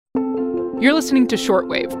You're listening to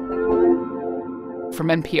Shortwave from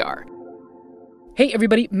NPR. Hey,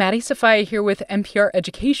 everybody. Maddie Sofia here with NPR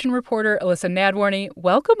education reporter Alyssa Nadworny.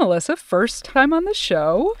 Welcome, Alyssa. First time on the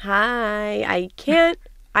show. Hi.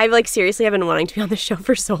 Seriously, I've been wanting to be on the show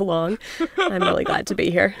for so long. I'm really glad to be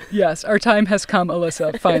here. Yes, our time has come,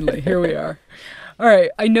 Alyssa. Finally, here we are. All right.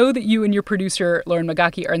 I know that you and your producer, Lauren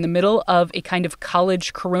Magaki, are in the middle of a kind of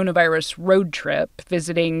college coronavirus road trip,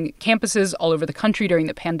 visiting campuses all over the country during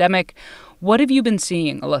the pandemic. What have you been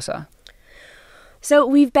seeing, Alyssa? So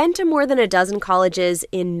we've been to more than a dozen colleges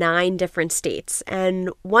in 9 different states. And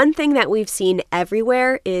one thing that we've seen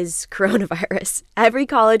everywhere is coronavirus. Every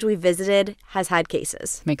college we visited has had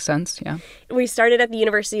cases. Makes sense, yeah. We started at the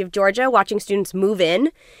University of Georgia watching students move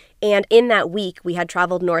in. And in that week, we had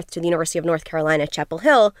traveled north to the University of North Carolina, Chapel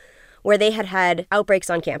Hill, where they had outbreaks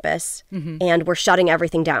on campus and were shutting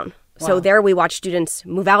everything down. Wow. So there we watched students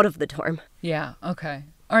move out of the dorm. Yeah, okay.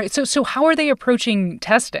 All right, so how are they approaching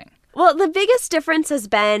testing? Well, the biggest difference has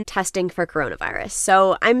been testing for coronavirus.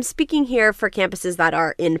 So I'm speaking here for campuses that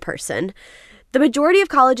are in person. The majority of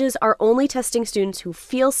colleges are only testing students who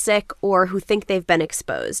feel sick or who think they've been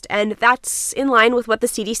exposed. And that's in line with what the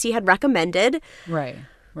CDC had recommended. Right.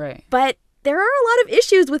 But there are a lot of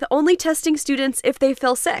issues with only testing students if they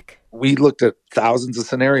feel sick. We looked at thousands of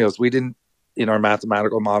scenarios. We didn't, in our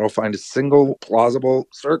mathematical model, find a single plausible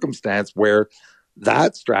circumstance where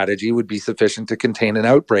that strategy would be sufficient to contain an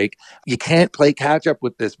outbreak. You can't play catch up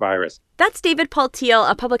with this virus. That's David Paul-Thiel,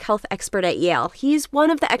 a public health expert at Yale. He's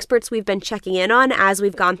one of the experts we've been checking in on as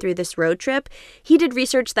we've gone through this road trip. He did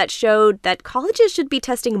research that showed that colleges should be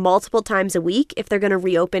testing multiple times a week if they're going to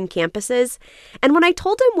reopen campuses. And when I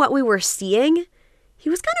told him what we were seeing, he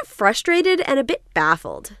was kind of frustrated and a bit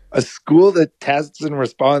baffled. A school that tests and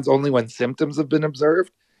responds only when symptoms have been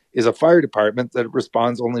observed is a fire department that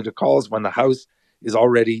responds only to calls when the house is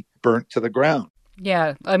already burnt to the ground.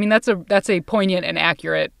 Yeah, I mean, that's a poignant and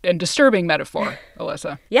accurate and disturbing metaphor,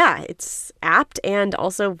 Alyssa. Yeah, it's apt and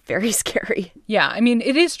also very scary. Yeah, I mean,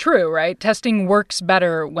 it is true, right? Testing works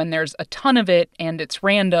better when there's a ton of it and it's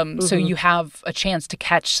random, so you have a chance to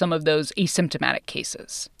catch some of those asymptomatic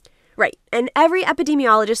cases. Right, and every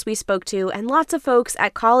epidemiologist we spoke to and lots of folks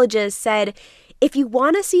at colleges said, if you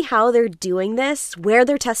want to see how they're doing this, where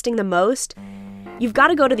they're testing the most, you've got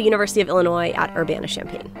to go to the University of Illinois at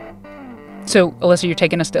Urbana-Champaign. So, Alyssa, you're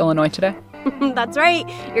taking us to Illinois today? That's right.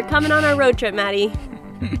 You're coming on our road trip, Maddie.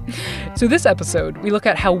 So this episode, we look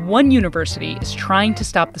at how one university is trying to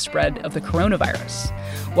stop the spread of the coronavirus,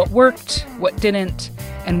 what worked, what didn't,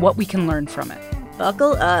 and what we can learn from it.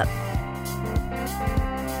 Buckle up.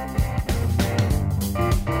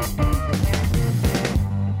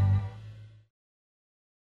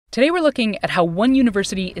 Today we're looking at how one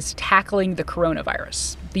university is tackling the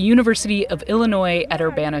coronavirus, the University of Illinois at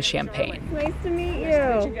Urbana-Champaign. Nice to meet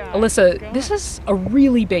you. Alyssa, this is a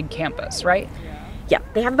really big campus, right? Yeah,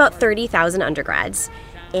 they have about 30,000 undergrads,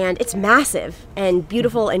 and it's massive and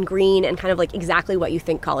beautiful and green and kind of like exactly what you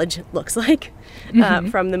think college looks like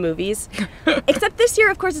from the movies. Except this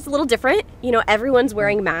year, of course, it's a little different. You know, everyone's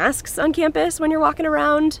wearing masks on campus when you're walking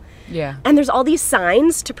around. Yeah. And there's all these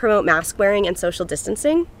signs to promote mask wearing and social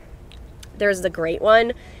distancing. There's the great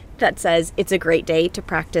one that says, it's a great day to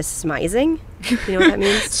practice smizing. You know what that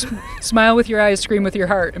means? Smile with your eyes, scream with your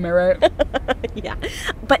heart. Am I right? Yeah.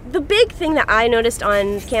 But the big thing that I noticed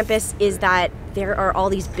on campus is that there are all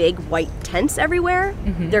these big white tents everywhere.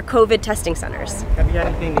 They're COVID testing centers. Have you had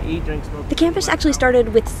anything to eat, drink, smoke? The campus actually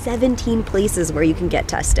started with 17 places where you can get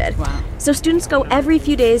tested. Wow. So students go every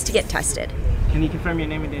few days to get tested. Can you confirm your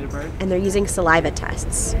name and date of birth? And they're using saliva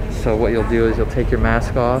tests. So what you'll do is you'll take your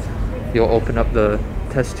mask off, you'll open up the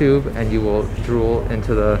test tube, and you will drool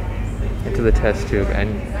into the test tube.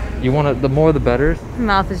 And you want to, the more the better.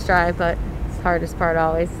 Mouth is dry, but it's the hardest part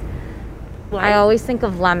always. Why? I always think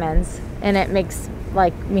of lemons, and it makes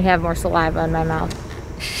like me have more saliva in my mouth.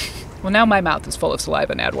 Well, now my mouth is full of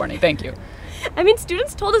saliva, Nadworny. Thank you. I mean,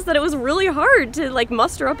 students told us that it was really hard to like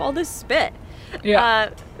muster up all this spit. Yeah.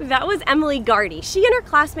 That was Emily Gardy. She and her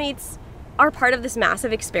classmates are part of this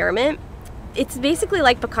massive experiment. It's basically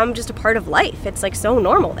like become just a part of life. It's like so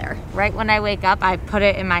normal there. Right when I wake up, I put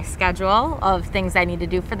it in my schedule of things I need to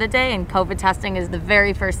do for the day, and COVID testing is the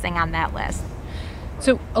very first thing on that list.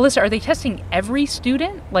 So, Alyssa, are they testing every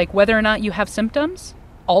student, like whether or not you have symptoms?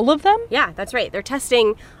 All of them? Yeah, that's right. They're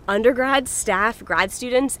testing undergrads, staff, grad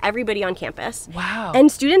students, everybody on campus. Wow.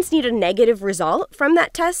 And students need a negative result from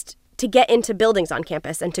that test to get into buildings on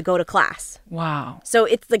campus and to go to class. Wow. So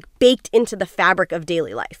it's like baked into the fabric of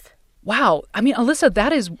daily life. Wow. I mean, Alyssa,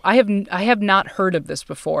 that is, I have not heard of this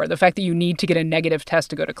before. The fact that you need to get a negative test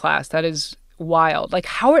to go to class, that is wild. Like,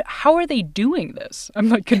 how are they doing this? I'm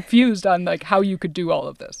like confused on like how you could do all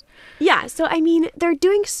of this. Yeah, so I mean, they're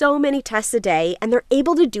doing so many tests a day, and they're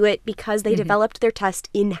able to do it because they developed their test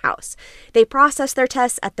in-house. They process their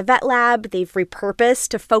tests at the vet lab. They've repurposed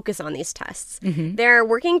to focus on these tests. They're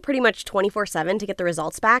working pretty much 24/7 to get the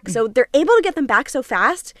results back. So they're able to get them back so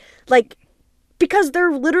fast, like, because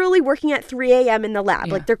they're literally working at 3 a.m. in the lab.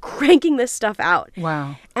 Yeah. Like, they're cranking this stuff out.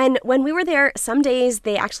 Wow. And when we were there, some days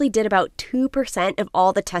they actually did about 2% of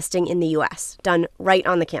all the testing in the U.S. done right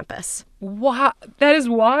on the campus. Wow, that is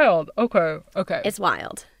wild. Okay. It's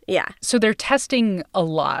wild. Yeah. So they're testing a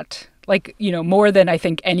lot, like, you know, more than I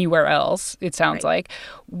think anywhere else, it sounds like.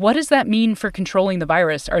 What does that mean for controlling the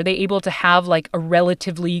virus? Are they able to have like a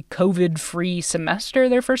relatively COVID-free semester,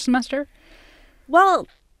 their first semester? Well,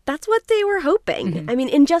 that's what they were hoping. I mean,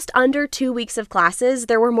 in just under 2 weeks of classes,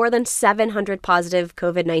 there were more than 700 positive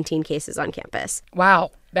COVID-19 cases on campus. Wow.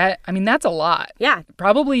 That's a lot. Yeah.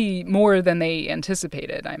 Probably more than they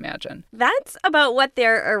anticipated, I imagine. That's about what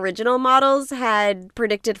their original models had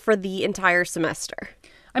predicted for the entire semester.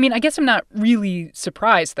 I mean, I guess I'm not really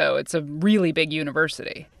surprised, though. It's a really big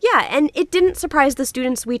university. Yeah, and it didn't surprise the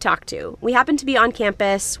students we talked to. We happened to be on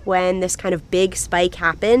campus when this kind of big spike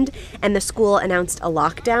happened and the school announced a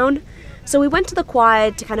lockdown. So we went to the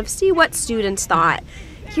quad to kind of see what students thought.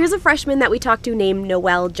 Here's a freshman that we talked to named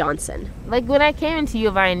Noelle Johnson. Like, when I came into U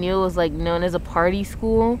of I, I knew it was like known as a party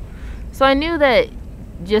school. So I knew that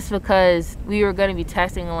just because we were going to be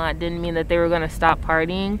testing a lot didn't mean that they were going to stop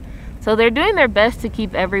partying. So they're doing their best to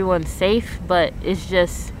keep everyone safe, but it's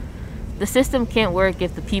just the system can't work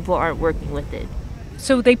if the people aren't working with it.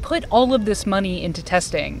 So they put all of this money into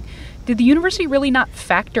testing. Did the university really not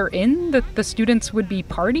factor in that the students would be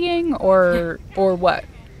partying or what?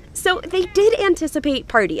 So they did anticipate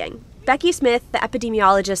partying. Becky Smith, the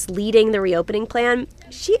epidemiologist leading the reopening plan,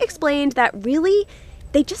 she explained that really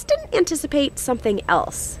they just didn't anticipate something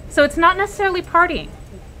else. So it's not necessarily partying.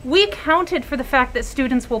 We accounted for the fact that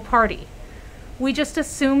students will party. We just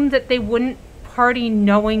assumed that they wouldn't party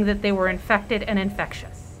knowing that they were infected and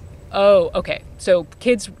infectious. Oh, okay. So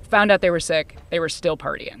kids found out they were sick. They were still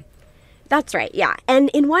partying. That's right, yeah. And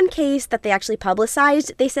in one case that they actually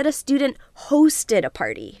publicized, they said a student hosted a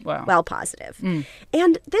party while positive.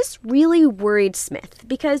 And this really worried Smith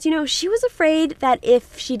because, you know, she was afraid that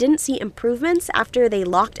if she didn't see improvements after they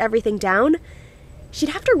locked everything down, she'd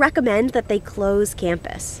have to recommend that they close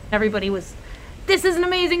campus. Everybody was, this is an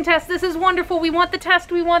amazing test. This is wonderful. We want the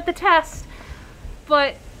test. We want the test.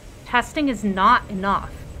 But testing is not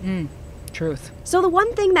enough. Truth. So the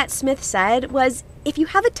one thing that Smith said was, if you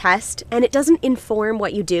have a test and it doesn't inform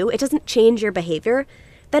what you do, it doesn't change your behavior,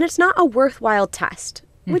 then it's not a worthwhile test.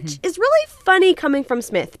 Which is really funny coming from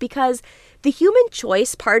Smith because the human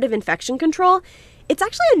choice part of infection control, it's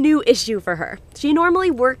actually a new issue for her. She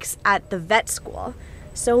normally works at the vet school,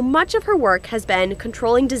 so much of her work has been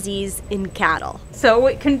controlling disease in cattle. So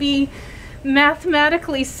it can be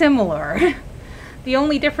mathematically similar. The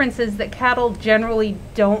only difference is that cattle generally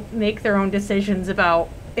don't make their own decisions about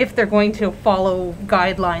if they're going to follow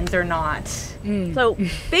guidelines or not. So,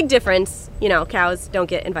 big difference. You know, cows don't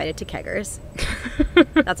get invited to keggers.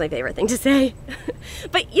 That's my favorite thing to say.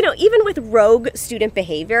 But, you know, even with rogue student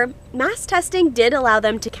behavior, mass testing did allow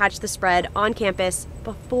them to catch the spread on campus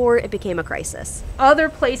before it became a crisis. Other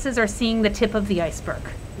places are seeing the tip of the iceberg.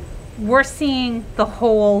 We're seeing the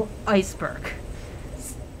whole iceberg.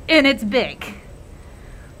 And it's big.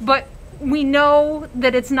 But we know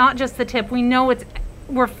that it's not just the tip. We know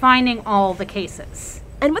we're finding all the cases.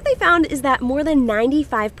 And what they found is that more than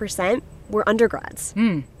 95% were undergrads.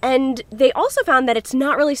 And they also found that it's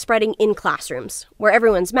not really spreading in classrooms, where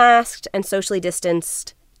everyone's masked and socially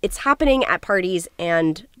distanced. It's happening at parties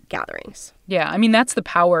and gatherings. Yeah, I mean, that's the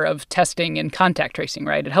power of testing and contact tracing,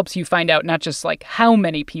 right? It helps you find out not just like how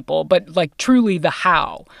many people, but like truly the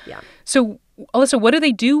how. Yeah. So, Alyssa, what do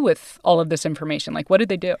they do with all of this information? Like, what did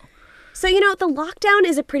they do? So, you know, the lockdown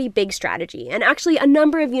is a pretty big strategy. And actually, a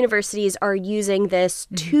number of universities are using this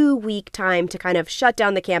 2-week time to kind of shut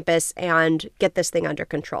down the campus and get this thing under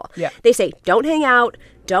control. Yeah. They say, don't hang out,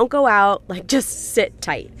 don't go out, like just sit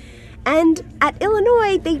tight. And at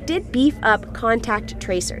Illinois, they did beef up contact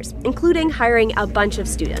tracers, including hiring a bunch of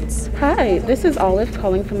students. Hi, this is Olive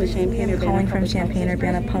calling from the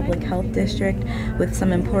Champaign-Urbana Public Health District with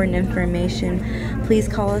some important information. Please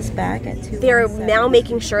call us back at 217. They're now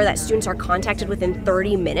making sure that students are contacted within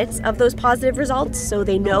 30 minutes of those positive results so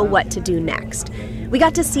they know what to do next. We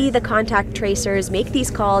got to see the contact tracers make these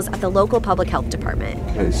calls at the local public health department.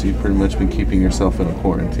 Okay, so you've pretty much been keeping yourself in a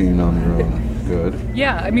quarantine on your own. good.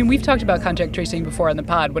 Yeah, I mean, we've talked about contact tracing before on the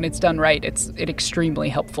pod. When it's done right, it's an extremely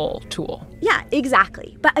helpful tool. Yeah,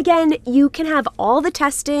 exactly. But again, you can have all the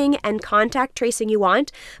testing and contact tracing you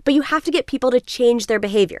want, but you have to get people to change their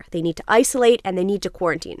behavior. They need to isolate and they need to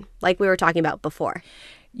quarantine, like we were talking about before.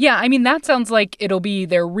 Yeah, I mean, that sounds like it'll be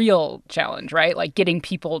their real challenge, right? Like getting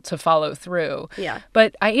people to follow through. Yeah.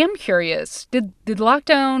 But I am curious, did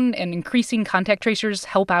lockdown and increasing contact tracers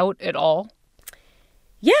help out at all?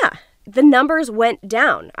 Yeah, the numbers went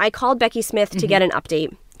down. I called Becky Smith to get an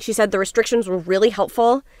update. She said the restrictions were really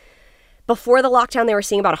helpful. Before the lockdown, they were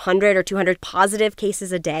seeing about 100 or 200 positive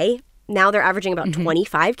cases a day. Now they're averaging about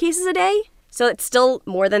 25 cases a day. So it's still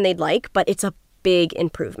more than they'd like, but it's a big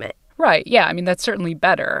improvement. Right. Yeah. I mean, that's certainly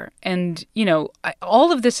better. And, you know,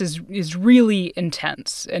 all of this is really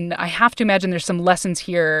intense. And I have to imagine there's some lessons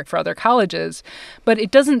here for other colleges, but it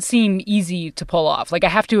doesn't seem easy to pull off. Like, I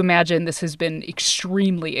have to imagine this has been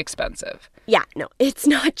extremely expensive. Yeah, no, it's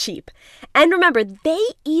not cheap. And remember, they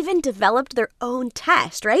even developed their own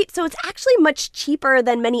test, right? So it's actually much cheaper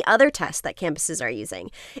than many other tests that campuses are using.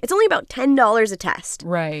 It's only about $10 a test.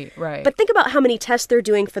 Right, right. But think about how many tests they're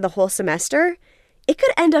doing for the whole semester. It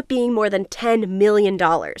could end up being more than $10 million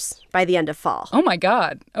by the end of fall. Oh, my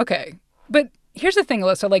God. Okay. But here's the thing,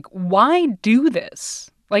 Alyssa, like, why do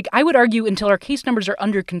this? Like, I would argue until our case numbers are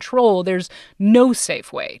under control, there's no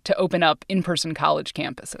safe way to open up in-person college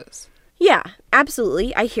campuses. Yeah,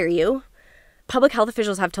 absolutely. I hear you. Public health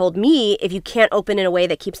officials have told me if you can't open in a way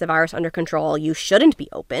that keeps the virus under control, you shouldn't be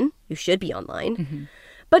open. You should be online.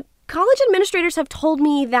 But college administrators have told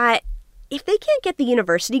me that if they can't get the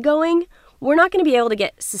university going, we're not going to be able to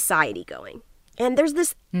get society going. And there's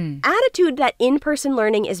this attitude that in-person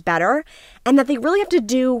learning is better and that they really have to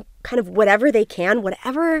do kind of whatever they can,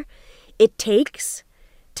 whatever it takes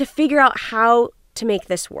to figure out how to make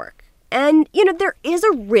this work. And, you know, there is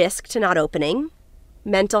a risk to not opening.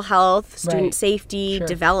 Mental health, student safety,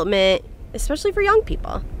 development, especially for young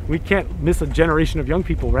people. We can't miss a generation of young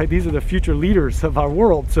people, right? These are the future leaders of our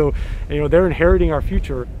world. So, you know, they're inheriting our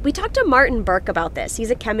future. We talked to Martin Burke about this. He's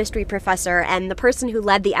a chemistry professor and the person who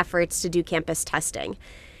led the efforts to do campus testing.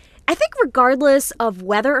 I think regardless of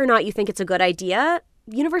whether or not you think it's a good idea,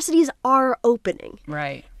 universities are opening.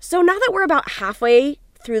 Right. So now that we're about halfway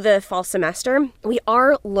through the fall semester, we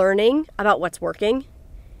are learning about what's working.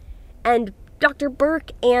 And Dr.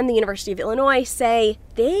 Burke and the University of Illinois say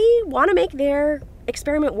they want to make their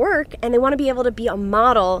experiment work and they want to be able to be a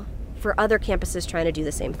model for other campuses trying to do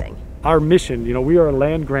the same thing. Our mission, you know, we are a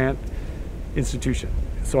land-grant institution.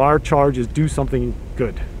 So our charge is do something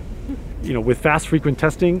good. You know, with fast, frequent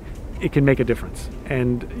testing, it can make a difference.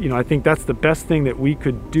 And, you know, I think that's the best thing that we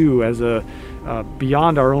could do as a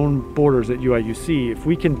beyond our own borders at UIUC. If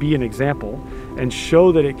we can be an example and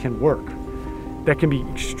show that it can work, that can be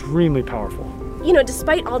extremely powerful. You know,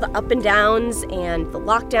 despite all the up and downs and the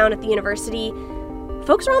lockdown at the university,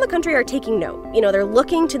 folks around the country are taking note. You know, they're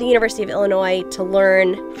looking to the University of Illinois to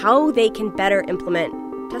learn how they can better implement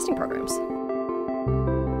testing programs.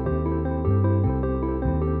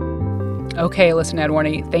 Okay, Alyssa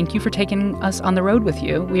Nadworny, thank you for taking us on the road with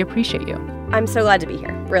you. We appreciate you. I'm so glad to be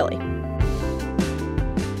here, really.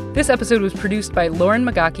 This episode was produced by Lauren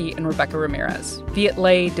Magaki and Rebecca Ramirez. Viet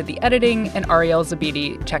Le did the editing, and Ariel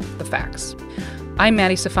Zabidi checked the facts. I'm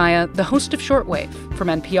Maddie Sofia, the host of Shortwave from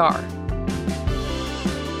NPR.